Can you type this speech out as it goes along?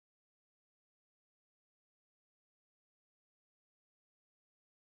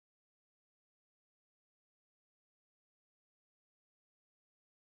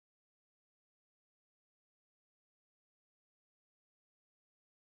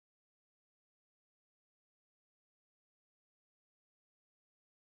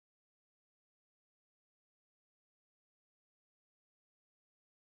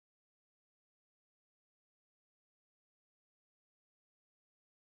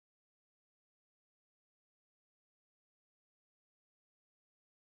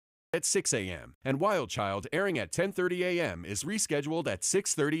at 6 a.m. and Wild Child, airing at 10:30 a.m., is rescheduled at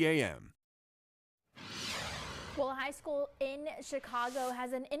 6:30 a.m. Well, a high school in Chicago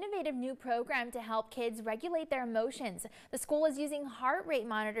has an innovative new program to help kids regulate their emotions. The school is using heart rate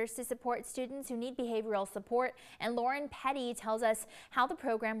monitors to support students who need behavioral support, and Lauren Petty tells us how the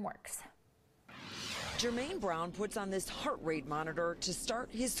program works. Jermaine Brown puts on this heart rate monitor to start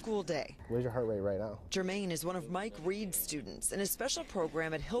his school day. Where's your heart rate right now? Jermaine is one of Mike Reed's students in a special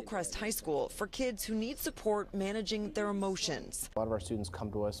program at Hillcrest High School for kids who need support managing their emotions. A lot of our students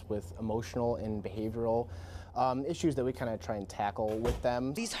come to us with emotional and behavioral issues that we kind of try and tackle with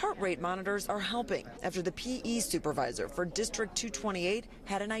them. These heart rate monitors are helping after the PE supervisor for District 228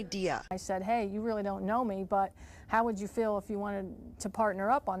 had an idea. I said, hey, you really don't know me, but how would you feel if you wanted to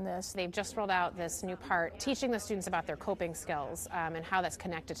partner up on this? They've just rolled out this new part teaching the students about their coping skills and how that's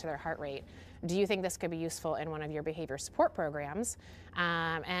connected to their heart rate. Do you think this could be useful in one of your behavior support programs?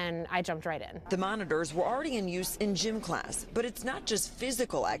 And I jumped right in. The monitors were already in use in gym class, but it's not just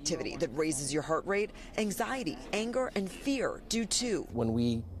physical activity that raises your heart rate. Anxiety, anger, and fear do too. When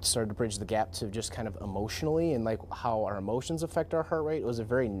we started to bridge the gap to just kind of emotionally and like how our emotions affect our heart rate, it was a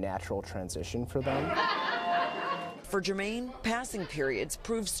very natural transition for them. For Jermaine, passing periods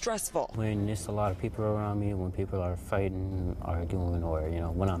prove stressful. When there's a lot of people around me, when people are fighting, arguing, or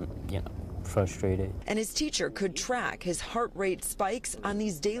when I'm frustrated. And his teacher could track his heart rate spikes on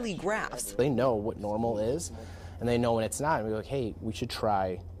these daily graphs. They know what normal is, and they know when it's not. And we're like, hey, we should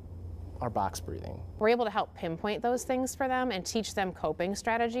try our box breathing. We're able to help pinpoint those things for them and teach them coping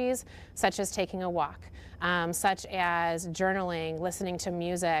strategies, such as taking a walk, such as journaling, listening to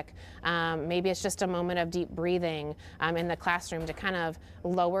music. Maybe it's just a moment of deep breathing in the classroom to kind of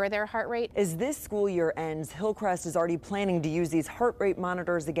lower their heart rate. As this school year ends, Hillcrest is already planning to use these heart rate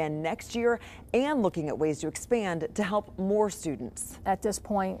monitors again next year and looking at ways to expand to help more students. At this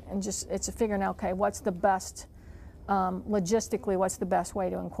point, and it's figuring out, okay, what's the best logistically, what's the best way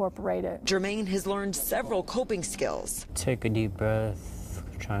to incorporate it? Jermaine has learned several coping skills. Take a deep breath,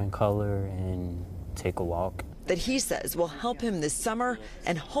 try and color, and take a walk. That he says will help him this summer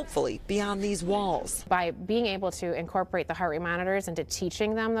and hopefully beyond these walls. By being able to incorporate the heart rate monitors into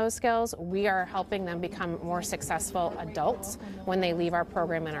teaching them those skills, we are helping them become more successful adults when they leave our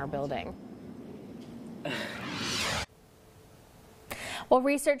program in our building. Well,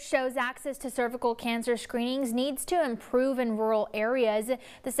 research shows access to cervical cancer screenings needs to improve in rural areas.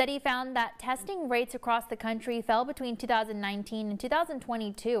 The study found that testing rates across the country fell between 2019 and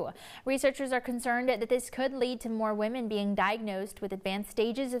 2022. Researchers are concerned that this could lead to more women being diagnosed with advanced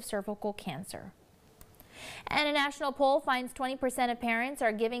stages of cervical cancer. And a national poll finds 20% of parents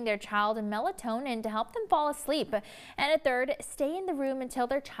are giving their child melatonin to help them fall asleep. And a third stay in the room until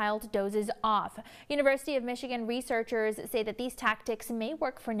their child dozes off. University of Michigan researchers say that these tactics may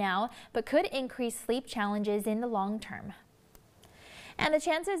work for now, but could increase sleep challenges in the long term. And the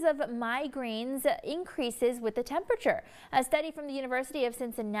chances of migraines increases with the temperature. A study from the University of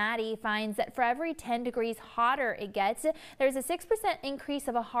Cincinnati finds that for every 10 degrees hotter it gets, there's a 6% increase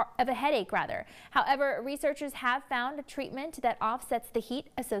of a headache. However, researchers have found a treatment that offsets the heat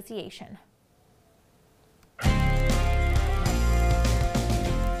association.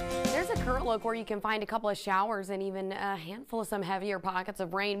 There's a current look where you can find a couple of showers and even a handful of some heavier pockets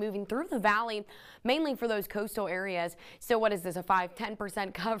of rain moving through the valley, mainly for those coastal areas. So what is this, a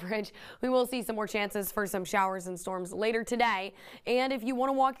 5–10% coverage? We will see some more chances for some showers and storms later today. And if you want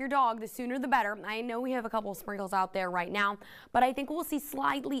to walk your dog, the sooner the better. I know we have a couple of sprinkles out there right now, but I think we'll see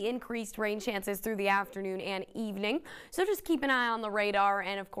slightly increased rain chances through the afternoon and evening. So just keep an eye on the radar.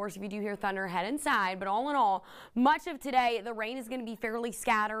 And of course, if you do hear thunder, head inside. But all in all, much of today, the rain is going to be fairly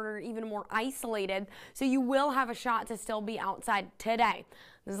scattered or even more isolated, so you will have a shot to still be outside today.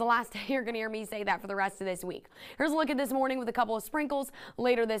 This is the last day you're going to hear me say that for the rest of this week. Here's a look at this morning with a couple of sprinkles.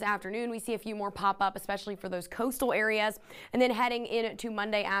 Later this afternoon, we see a few more pop up, especially for those coastal areas. And then heading into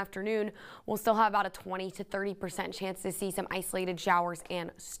Monday afternoon, we'll still have about a 20 to 30% chance to see some isolated showers and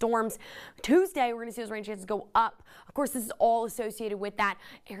storms. Tuesday, we're going to see those rain chances go up. Of course, this is all associated with that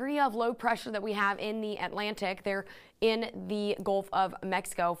area of low pressure that we have in the Atlantic there in the Gulf of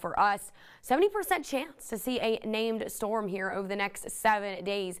Mexico. For us, 70% chance to see a named storm here over the next 7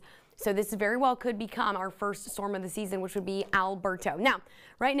 days. So this very well could become our first storm of the season, which would be Alberto. Now,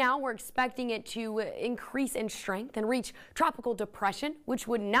 right now, we're expecting it to increase in strength and reach tropical depression, which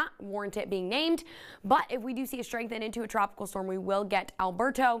would not warrant it being named. But if we do see it strengthen into a tropical storm, we will get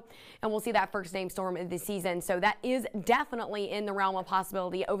Alberto, and we'll see that first named storm of the season. So that is definitely in the realm of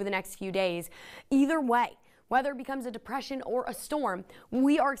possibility over the next few days. Either way, whether it becomes a depression or a storm,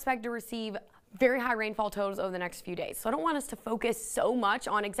 we are expected to receive very high rainfall totals over the next few days. So I don't want us to focus so much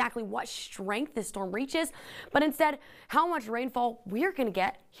on exactly what strength this storm reaches, but instead how much rainfall we're going to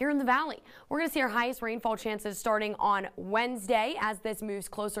get here in the valley. We're going to see our highest rainfall chances starting on Wednesday as this moves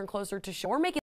closer and closer to shore, making